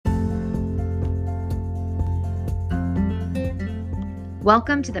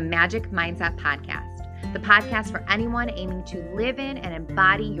Welcome to the Magic Mindset Podcast, the podcast for anyone aiming to live in and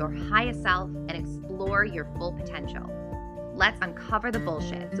embody your highest self and explore your full potential. Let's uncover the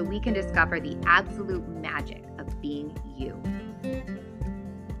bullshit so we can discover the absolute magic of being you.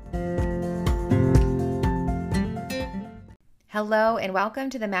 Hello, and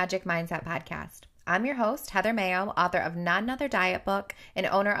welcome to the Magic Mindset Podcast. I'm your host, Heather Mayo, author of Not Another Diet Book and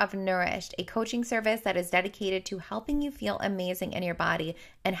owner of Nourished, a coaching service that is dedicated to helping you feel amazing in your body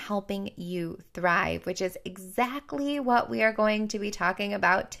and helping you thrive, which is exactly what we are going to be talking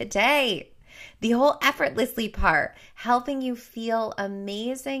about today. The whole effortlessly part, helping you feel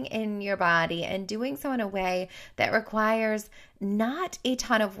amazing in your body and doing so in a way that requires not a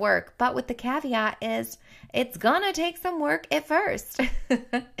ton of work, but with the caveat is it's gonna take some work at first.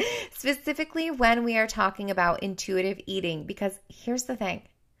 Specifically when we are talking about intuitive eating, because here's the thing.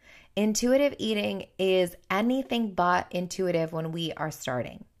 Intuitive eating is anything but intuitive when we are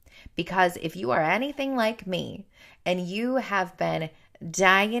starting. Because if you are anything like me and you have been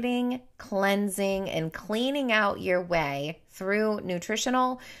dieting, cleansing, and cleaning out your way through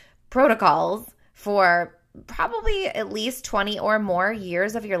nutritional protocols for probably at least 20 or more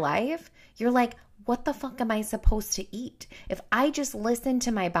years of your life, you're like, what the fuck am I supposed to eat? If I just listen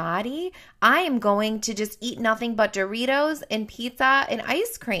to my body, I am going to just eat nothing but Doritos and pizza and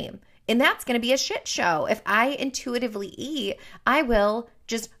ice cream. And that's going to be a shit show. If I intuitively eat, I will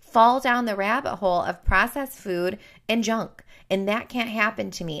just fall down the rabbit hole of processed food and junk. And that can't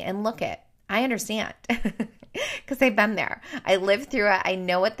happen to me. And look it, I understand because I've been there. I lived through it. I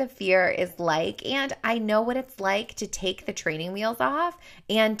know what the fear is like. And I know what it's like to take the training wheels off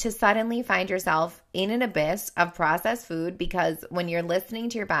and to suddenly find yourself in an abyss of processed food, because when you're listening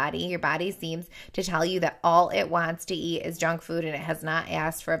to your body seems to tell you that all it wants to eat is junk food and it has not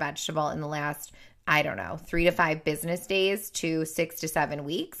asked for a vegetable in the last 3 to 5 business days to 6 to 7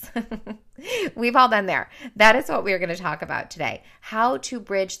 weeks. We've all been there. That is what we're going to talk about today. How to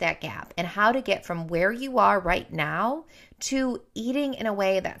bridge that gap and how to get from where you are right now to eating in a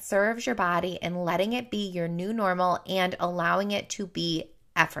way that serves your body and letting it be your new normal and allowing it to be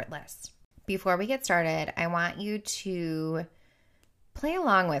effortless. Before we get started, I want you to play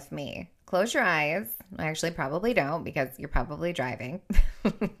along with me. Close your eyes. Actually, probably don't, because you're probably driving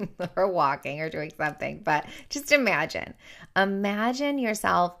or walking or doing something. But just imagine. Imagine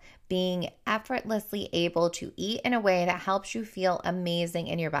yourself being effortlessly able to eat in a way that helps you feel amazing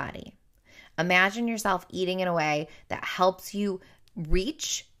in your body. Imagine yourself eating in a way that helps you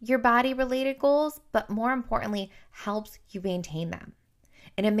reach your body-related goals, but more importantly, helps you maintain them.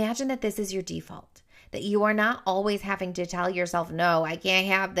 And imagine that this is your default. That you are not always having to tell yourself, no, I can't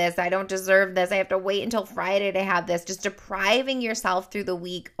have this. I don't deserve this. I have to wait until Friday to have this. Just depriving yourself through the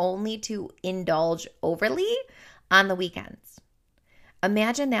week only to indulge overly on the weekends.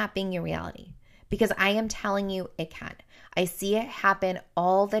 Imagine that being your reality, because I am telling you it can. I see it happen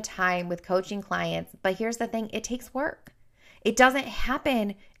all the time with coaching clients, but here's the thing, it takes work. It doesn't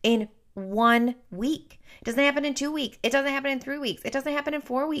happen in 1 week. It doesn't happen in 2 weeks. It doesn't happen in 3 weeks. It doesn't happen in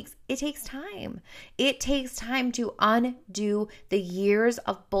 4 weeks. It takes time. It takes time to undo the years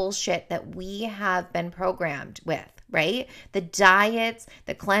of bullshit that we have been programmed with, right? The diets,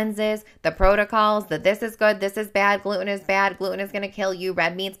 the cleanses, the protocols, the this is good, this is bad, gluten is going to kill you,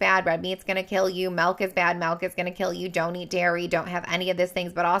 red meat's bad, red meat's going to kill you, milk is bad, milk is going to kill you, don't eat dairy, don't have any of these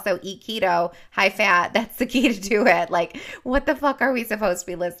things, but also eat keto, high fat, that's the key to do it. Like, what the fuck are we supposed to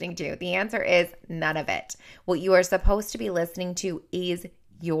be listening to? The answer is none of it. What you are supposed to be listening to is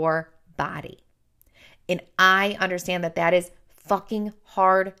your body. And I understand that that is fucking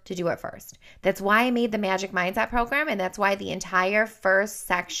hard to do at first. That's why I made the Magic Mindset program, and that's why the entire first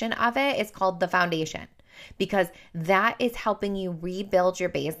section of it is called The Foundation, because that is helping you rebuild your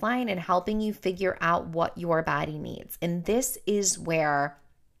baseline and helping you figure out what your body needs. And this is where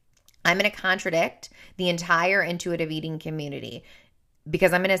I'm going to contradict the entire intuitive eating community,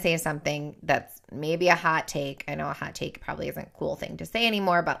 because I'm going to say something that's maybe a hot take. I know a hot take probably isn't a cool thing to say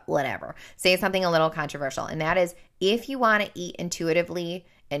anymore, but whatever. Say something a little controversial. And that is, if you want to eat intuitively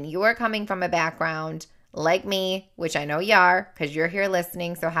and you are coming from a background like me, which I know you are because you're here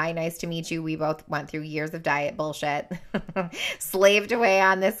listening. So hi, nice to meet you. We both went through years of diet bullshit, slaved away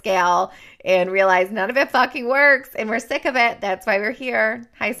on this scale and realized none of it fucking works. And we're sick of it. That's why we're here.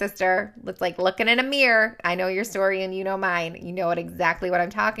 Hi, sister. It's like looking in a mirror. I know your story and you know mine. You know exactly what I'm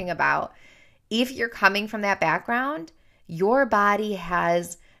talking about. If you're coming from that background, your body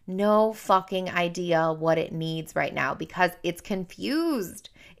has no fucking idea what it needs right now because it's confused.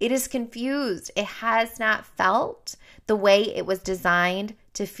 It is confused. It has not felt the way it was designed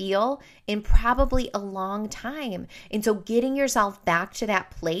to feel in probably a long time. And so getting yourself back to that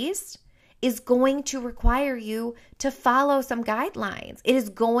place is going to require you to follow some guidelines. It is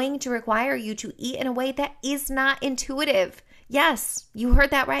going to require you to eat in a way that is not intuitive. Yes, you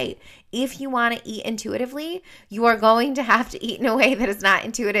heard that right. If you want to eat intuitively, you are going to have to eat in a way that is not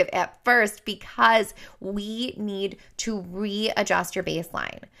intuitive at first because we need to readjust your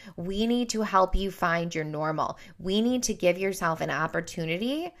baseline. We need to help you find your normal. We need to give yourself an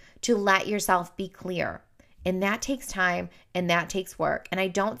opportunity to let yourself be clear. And that takes time and that takes work. And I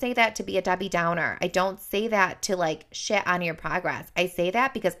don't say that to be a Debbie Downer. I don't say that to like shit on your progress. I say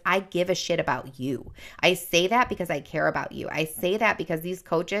that because I give a shit about you. I say that because I care about you. I say that because these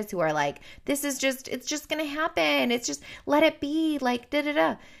coaches who are like, it's just going to happen. It's just let it be like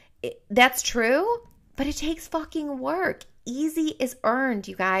da-da-da. That's true, but it takes fucking work. Easy is earned,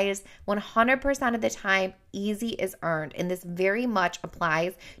 you guys. 100% of the time, easy is earned. And this very much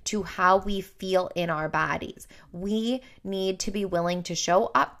applies to how we feel in our bodies. We need to be willing to show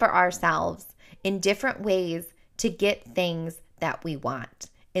up for ourselves in different ways to get things that we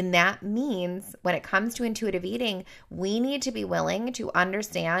want. And that means when it comes to intuitive eating, we need to be willing to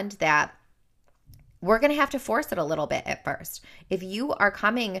understand that we're going to have to force it a little bit at first. If you are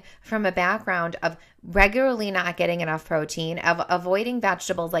coming from a background of regularly not getting enough protein, of avoiding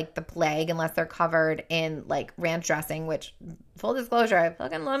vegetables like the plague unless they're covered in like ranch dressing, which full disclosure, I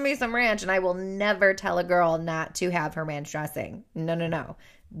fucking love me some ranch and I will never tell a girl not to have her ranch dressing. No.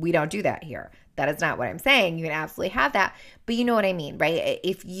 We don't do that here. That is not what I'm saying. You can absolutely have that, but you know what I mean, right?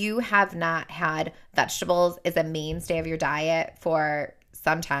 If you have not had vegetables as a mainstay of your diet for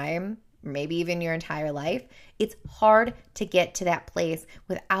some time, maybe even your entire life, it's hard to get to that place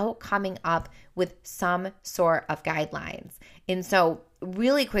without coming up with some sort of guidelines. And so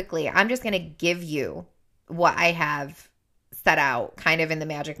really quickly, I'm just going to give you what I have set out kind of in the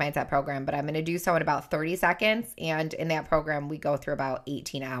Magic Mindset program, but I'm going to do so in about 30 seconds. And in that program, we go through about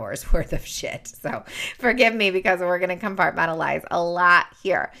 18 hours worth of shit. So forgive me because we're going to compartmentalize a lot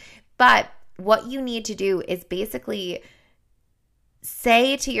here. But what you need to do is basically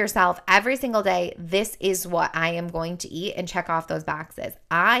say to yourself every single day, this is what I am going to eat, and check off those boxes.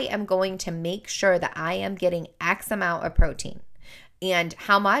 I am going to make sure that I am getting X amount of protein. And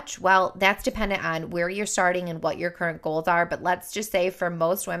how much? Well, that's dependent on where you're starting and what your current goals are. But let's just say for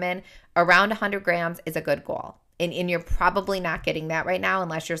most women, around 100 grams is a good goal. And you're probably not getting that right now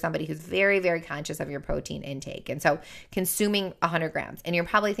unless you're somebody who's very, very conscious of your protein intake. And so consuming 100 grams. And you're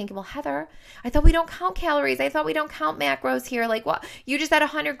probably thinking, well, Heather, I thought we don't count calories. I thought we don't count macros here. Like, what? You just had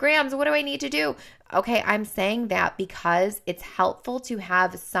 100 grams. What do I need to do? Okay, I'm saying that because it's helpful to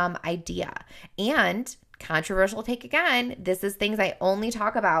have some idea. And controversial take again, this is things I only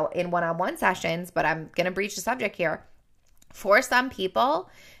talk about in one-on-one sessions, but I'm going to breach the subject here. For some people,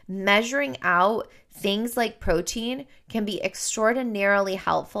 measuring out things like protein can be extraordinarily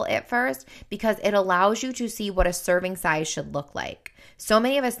helpful at first because it allows you to see what a serving size should look like. So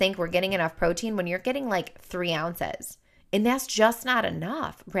many of us think we're getting enough protein when you're getting like 3 ounces. And that's just not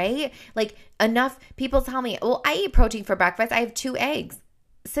enough, right? Like enough people tell me, well, I eat protein for breakfast. I have 2 eggs.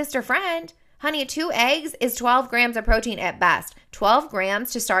 Sister friend, honey, 2 eggs is 12 grams of protein at best. 12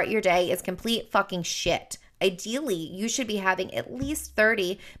 grams to start your day is complete fucking shit. Ideally, you should be having at least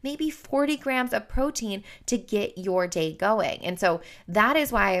 30, maybe 40 grams of protein to get your day going. And so that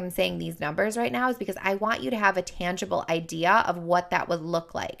is why I'm saying these numbers right now, is because I want you to have a tangible idea of what that would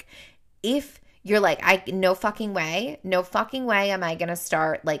look like. If you're like, no fucking way am I going to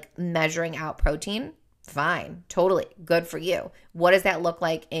start like measuring out protein, fine, totally good for you. What does that look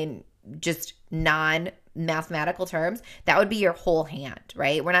like in just non-mathematical terms? That would be your whole hand,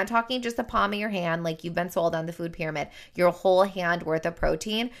 right? We're not talking just the palm of your hand like you've been sold on the food pyramid. Your whole hand worth of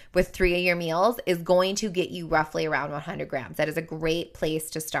protein with 3 of your meals is going to get you roughly around 100 grams. That is a great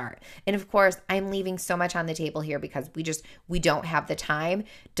place to start. And of course, I'm leaving so much on the table here because we don't have the time.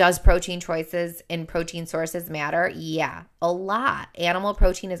 Does protein choices and protein sources matter? Yeah, a lot. Animal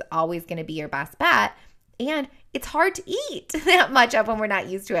protein is always going to be your best bet. And it's hard to eat that much of when we're not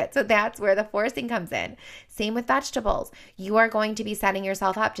used to it. So that's where the forcing comes in. Same with vegetables. You are going to be setting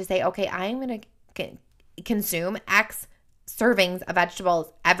yourself up to say, okay, I'm going to consume X servings of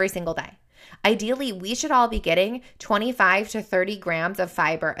vegetables every single day. Ideally, we should all be getting 25 to 30 grams of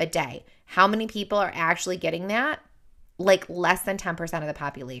fiber a day. How many people are actually getting that? Like less than 10% of the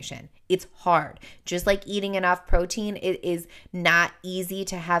population. It's hard. Just like eating enough protein, it is not easy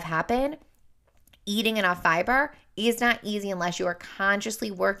to have happen. Eating enough fiber is not easy unless you are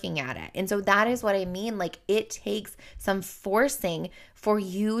consciously working at it. And so that is what I mean. Like, it takes some forcing for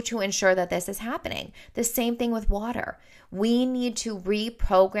you to ensure that this is happening. The same thing with water. We need to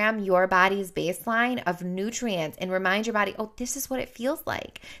reprogram your body's baseline of nutrients and remind your body, oh, this is what it feels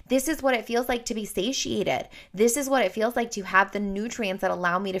like. This is what it feels like to be satiated. This is what it feels like to have the nutrients that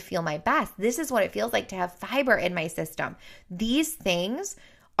allow me to feel my best. This is what it feels like to have fiber in my system. These things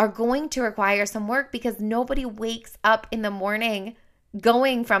are going to require some work because nobody wakes up in the morning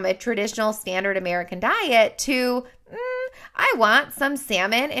going from a traditional standard American diet to, I want some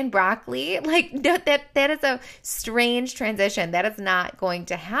salmon and broccoli. Like, that is a strange transition. That is not going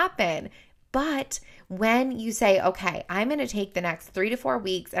to happen. But when you say, okay, I'm going to take the next 3 to 4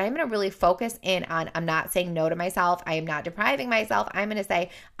 weeks and I'm going to really focus in on, I'm not saying no to myself. I am not depriving myself. I'm going to say,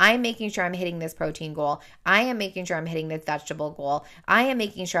 I'm making sure I'm hitting this protein goal. I am making sure I'm hitting this vegetable goal. I am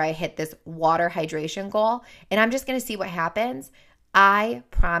making sure I hit this water hydration goal. And I'm just going to see what happens. I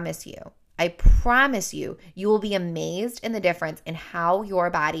promise you, you will be amazed in the difference in how your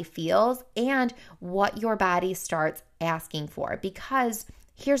body feels and what your body starts asking for. Because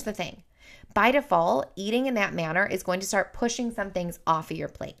here's the thing. By default, eating in that manner is going to start pushing some things off of your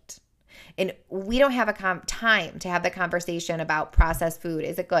plate. And we don't have time to have the conversation about processed food.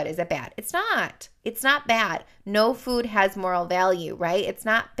 Is it good? Is it bad? It's not. It's not bad. No food has moral value, right? It's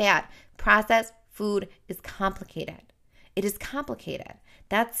not bad. Processed food is complicated. It is complicated.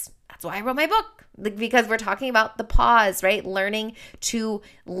 That's why I wrote my book, because we're talking about the pause, right? Learning to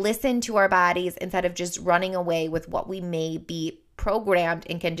listen to our bodies instead of just running away with what we may be programmed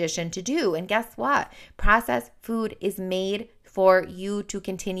and conditioned to do. And guess what? Processed food is made for you to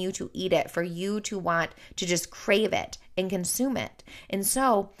continue to eat it, for you to want to just crave it and consume it. And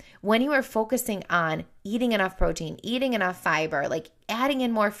so when you are focusing on eating enough protein, eating enough fiber, like adding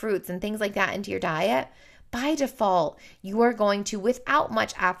in more fruits and things like that into your diet, by default, you are going to, without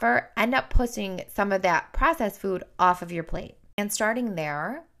much effort, end up pushing some of that processed food off of your plate. And starting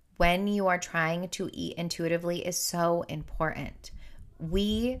there, when you are trying to eat intuitively, is so important.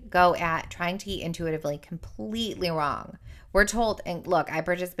 We go at trying to eat intuitively completely wrong. We're told, and look, I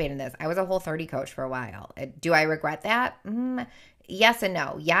participated in this. I was a Whole30 coach for a while. Do I regret that? Yes and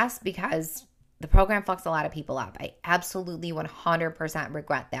no. Yes, because the program fucks a lot of people up. I absolutely 100%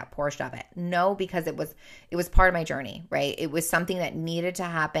 regret that portion of it. No, because it was part of my journey, right? It was something that needed to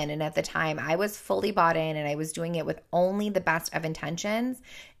happen. And at the time, I was fully bought in and I was doing it with only the best of intentions.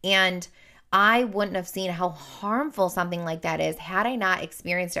 And I wouldn't have seen how harmful something like that is had I not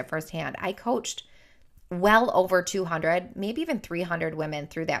experienced it firsthand. I coached well over 200, maybe even 300 women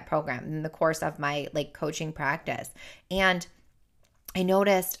through that program in the course of my coaching practice. And I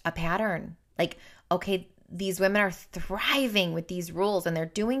noticed a pattern. Okay, these women are thriving with these rules and they're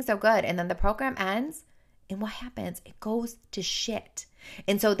doing so good. And then the program ends and what happens? It goes to shit.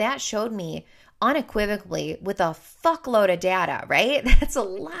 And so that showed me unequivocally with a fuckload of data, right? That's a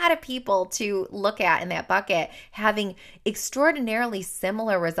lot of people to look at in that bucket having extraordinarily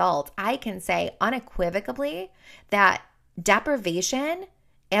similar results. I can say unequivocally that deprivation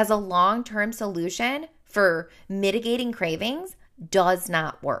as a long-term solution for mitigating cravings does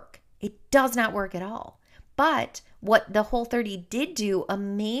not work. It does not work at all. But what the Whole30 did do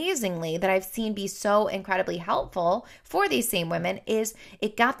amazingly that I've seen be so incredibly helpful for these same women is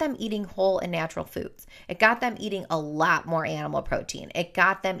it got them eating whole and natural foods. It got them eating a lot more animal protein. It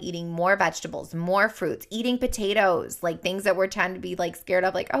got them eating more vegetables, more fruits, eating potatoes, like things that we're tend to be scared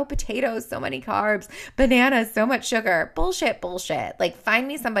of, oh, potatoes, so many carbs, bananas, so much sugar. Bullshit. Find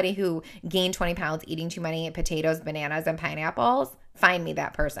me somebody who gained 20 pounds eating too many potatoes, bananas, and pineapples. Find me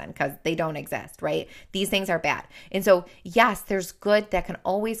that person, because they don't exist, right? These things are bad. And so, yes, there's good that can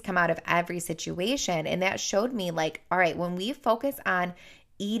always come out of every situation. And that showed me all right, when we focus on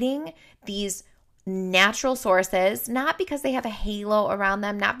eating these natural sources, not because they have a halo around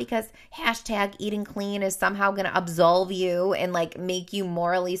them, not because #eating clean is somehow going to absolve you and make you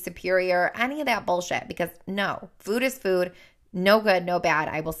morally superior, any of that bullshit, because no, food is food, no good, no bad.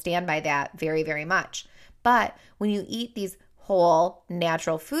 I will stand by that very, very much. But when you eat these whole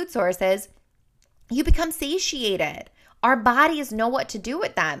natural food sources, you become satiated. Our bodies know what to do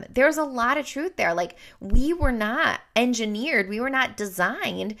with them. There's a lot of truth there. We were not engineered, we were not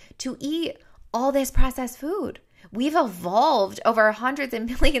designed to eat all this processed food. We've evolved over hundreds and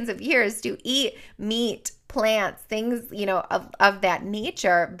millions of years to eat meat, plants, things, of that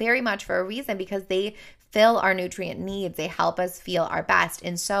nature, very much for a reason, because they fill our nutrient needs. They help us feel our best.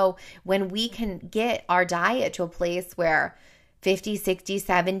 And so when we can get our diet to a place where 50, 60,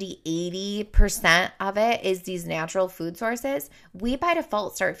 70, 80% of it is these natural food sources, we by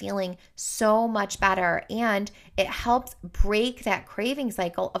default start feeling so much better. And it helps break that craving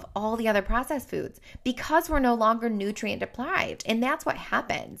cycle of all the other processed foods because we're no longer nutrient deprived. And that's what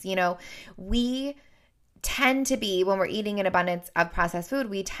happens. We tend to be, when we're eating an abundance of processed food,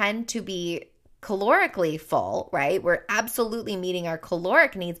 we tend to be calorically full, right? We're absolutely meeting our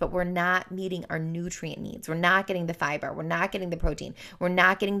caloric needs, but we're not meeting our nutrient needs. We're not getting the fiber. We're not getting the protein. We're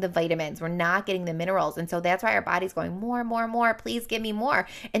not getting the vitamins. We're not getting the minerals. And so that's why our body's going more, more, more. Please give me more.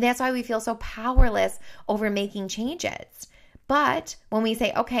 And that's why we feel so powerless over making changes. But when we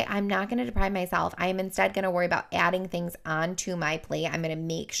say, okay, I'm not going to deprive myself, I am instead going to worry about adding things onto my plate. I'm going to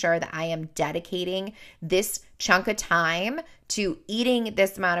make sure that I am dedicating this chunk of time to eating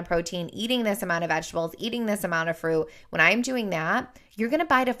this amount of protein, eating this amount of vegetables, eating this amount of fruit. When I'm doing that, you're going to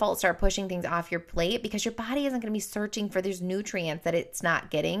by default start pushing things off your plate because your body isn't going to be searching for those nutrients that it's not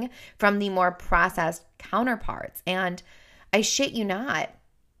getting from the more processed counterparts. And I shit you not,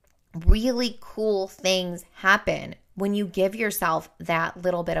 really cool things happen when you give yourself that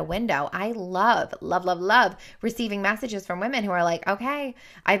little bit of window. I love receiving messages from women who are like, okay,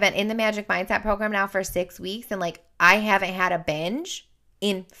 I've been in the Magic Mindset program now for 6 weeks and I haven't had a binge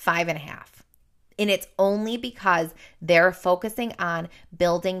in 5.5. And it's only because they're focusing on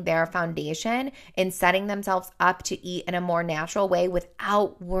building their foundation and setting themselves up to eat in a more natural way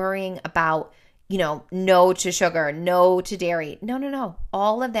without worrying about no to sugar, no to dairy. No.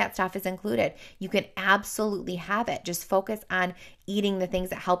 All of that stuff is included. You can absolutely have it. Just focus on eating the things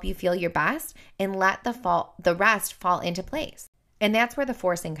that help you feel your best and let the rest fall into place. And that's where the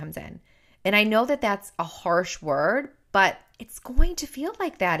forcing comes in. And I know that that's a harsh word, but it's going to feel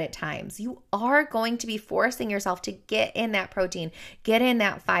like that at times. You are going to be forcing yourself to get in that protein, get in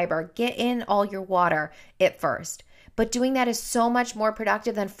that fiber, get in all your water at first. But doing that is so much more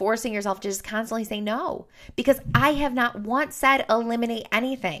productive than forcing yourself to just constantly say no. Because I have not once said eliminate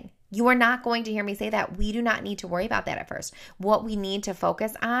anything. You are not going to hear me say that. We do not need to worry about that at first. What we need to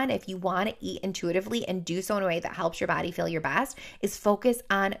focus on, if you want to eat intuitively and do so in a way that helps your body feel your best, is focus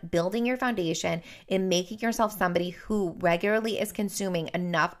on building your foundation and making yourself somebody who regularly is consuming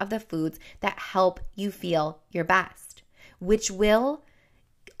enough of the foods that help you feel your best, which will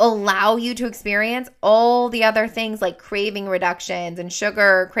allow you to experience all the other things like craving reductions and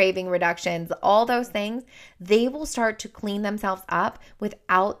sugar craving reductions, all those things. They will start to clean themselves up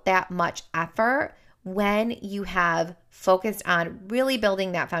without that much effort when you have focused on really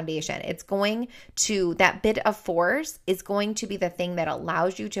building that foundation. That bit of force is going to be the thing that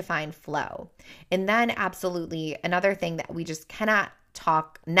allows you to find flow. And then absolutely another thing that we just cannot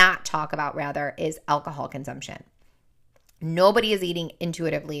not talk about is alcohol consumption. Nobody is eating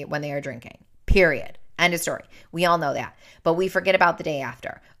intuitively when they are drinking, period. End of story. We all know that. But we forget about the day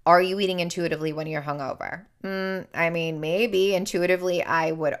after. Are you eating intuitively when you're hungover? Maybe intuitively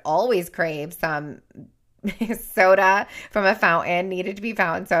I would always crave some soda from a fountain, needed to be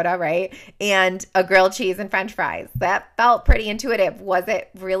fountain soda, right? And a grilled cheese and French fries. That felt pretty intuitive. Was it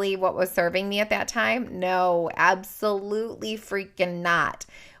really what was serving me at that time? No, absolutely freaking not.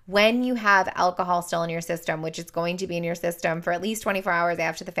 When you have alcohol still in your system, which is going to be in your system for at least 24 hours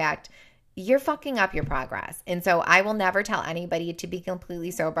after the fact, you're fucking up your progress. And so I will never tell anybody to be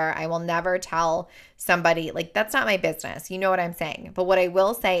completely sober. I will never tell somebody, that's not my business. You know what I'm saying? But what I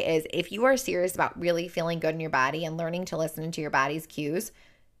will say is if you are serious about really feeling good in your body and learning to listen to your body's cues,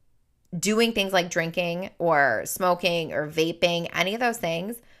 doing things like drinking or smoking or vaping, any of those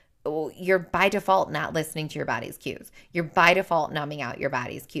things, you're by default not listening to your body's cues. You're by default numbing out your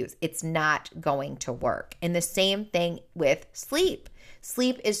body's cues. It's not going to work. And the same thing with sleep.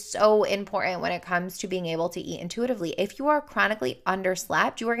 Sleep is so important when it comes to being able to eat intuitively. If you are chronically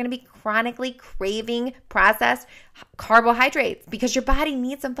underslept, you are going to be chronically craving processed carbohydrates because your body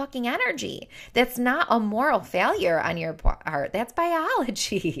needs some fucking energy. That's not a moral failure on your part. That's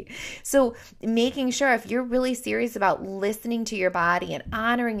biology. So making sure if you're really serious about listening to your body and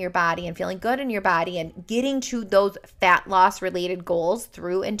honoring your body and feeling good in your body and getting to those fat loss related goals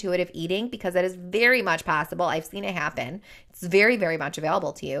through intuitive eating, because that is very much possible. I've seen it happen. It's very, very much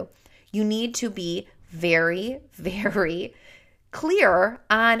available to you. You need to be very, very clear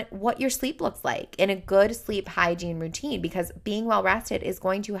on what your sleep looks like and a good sleep hygiene routine, because being well rested is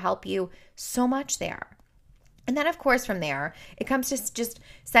going to help you so much there. And then, of course, from there, it comes to just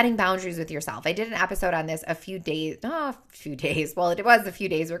setting boundaries with yourself. I did an episode on this a few days, well, it was a few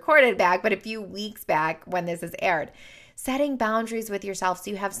days recorded back, but a few weeks back when this is aired. Setting boundaries with yourself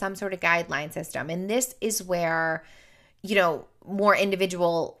so you have some sort of guideline system. And this is where more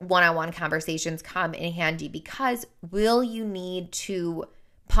individual one-on-one conversations come in handy, because will you need to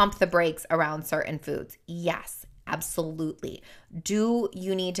pump the brakes around certain foods? Yes, absolutely. Do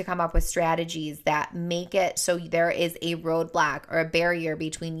you need to come up with strategies that make it so there is a roadblock or a barrier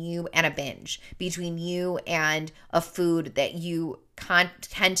between you and a binge, between you and a food that you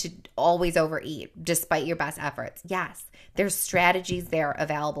tend to always overeat despite your best efforts? Yes, there's strategies there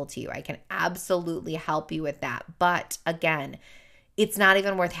available to you. I can absolutely help you with that. But again, it's not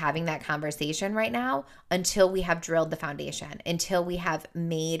even worth having that conversation right now until we have drilled the foundation, until we have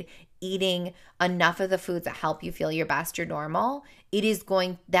made eating enough of the foods that help you feel your best, your normal. That is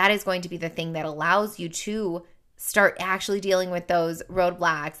going to be the thing that allows you to start actually dealing with those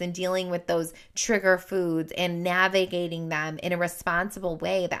roadblocks and dealing with those trigger foods and navigating them in a responsible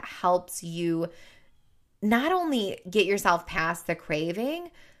way that helps you not only get yourself past the craving,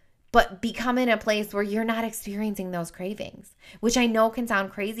 but become in a place where you're not experiencing those cravings, which I know can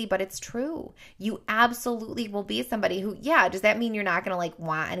sound crazy, but it's true. You absolutely will be somebody who, does that mean you're not going to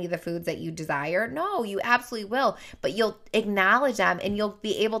want any of the foods that you desire? No, you absolutely will, but you'll acknowledge them and you'll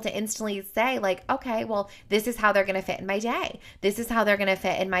be able to instantly say okay, well, this is how they're going to fit in my day. This is how they're going to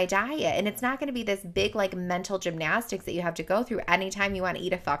fit in my diet. And it's not going to be this big mental gymnastics that you have to go through anytime you want to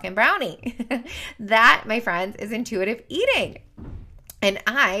eat a fucking brownie. That, my friends, is intuitive eating. And as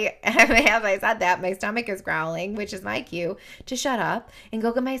I said that, my stomach is growling, which is my cue to shut up and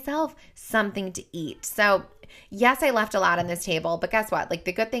go get myself something to eat. So yes, I left a lot on this table, but guess what?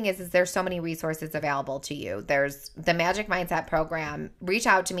 The good thing is there's so many resources available to you. There's the Magic Mindset program. Reach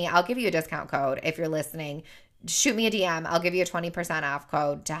out to me. I'll give you a discount code if you're listening. Shoot me a DM. I'll give you a 20% off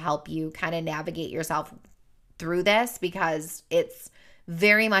code to help you kind of navigate yourself through this, because it's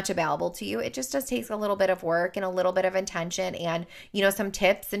very much available to you. It just takes a little bit of work and a little bit of intention and, some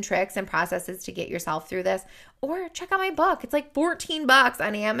tips and tricks and processes to get yourself through this. Or check out my book. It's $14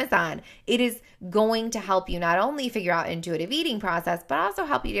 on Amazon. It is going to help you not only figure out intuitive eating process, but also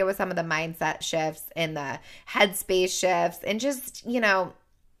help you deal with some of the mindset shifts and the headspace shifts and just,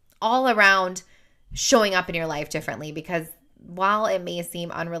 all around showing up in your life differently. Because while it may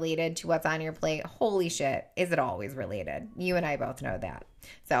seem unrelated to what's on your plate, holy shit, is it always related? You and I both know that.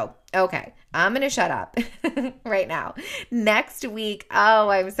 So, okay, I'm going to shut up right now. Next week,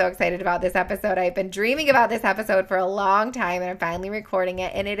 I'm so excited about this episode. I've been dreaming about this episode for a long time, and I'm finally recording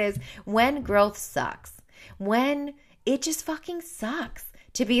it. And it is when growth sucks. When it just fucking sucks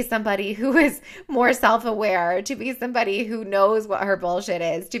to be somebody who is more self-aware, to be somebody who knows what her bullshit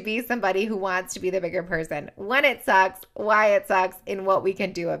is, to be somebody who wants to be the bigger person. When it sucks, why it sucks, and what we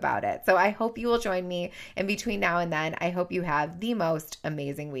can do about it. So I hope you will join me. And between now and then, I hope you have the most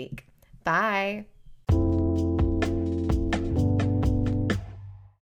amazing week. Bye.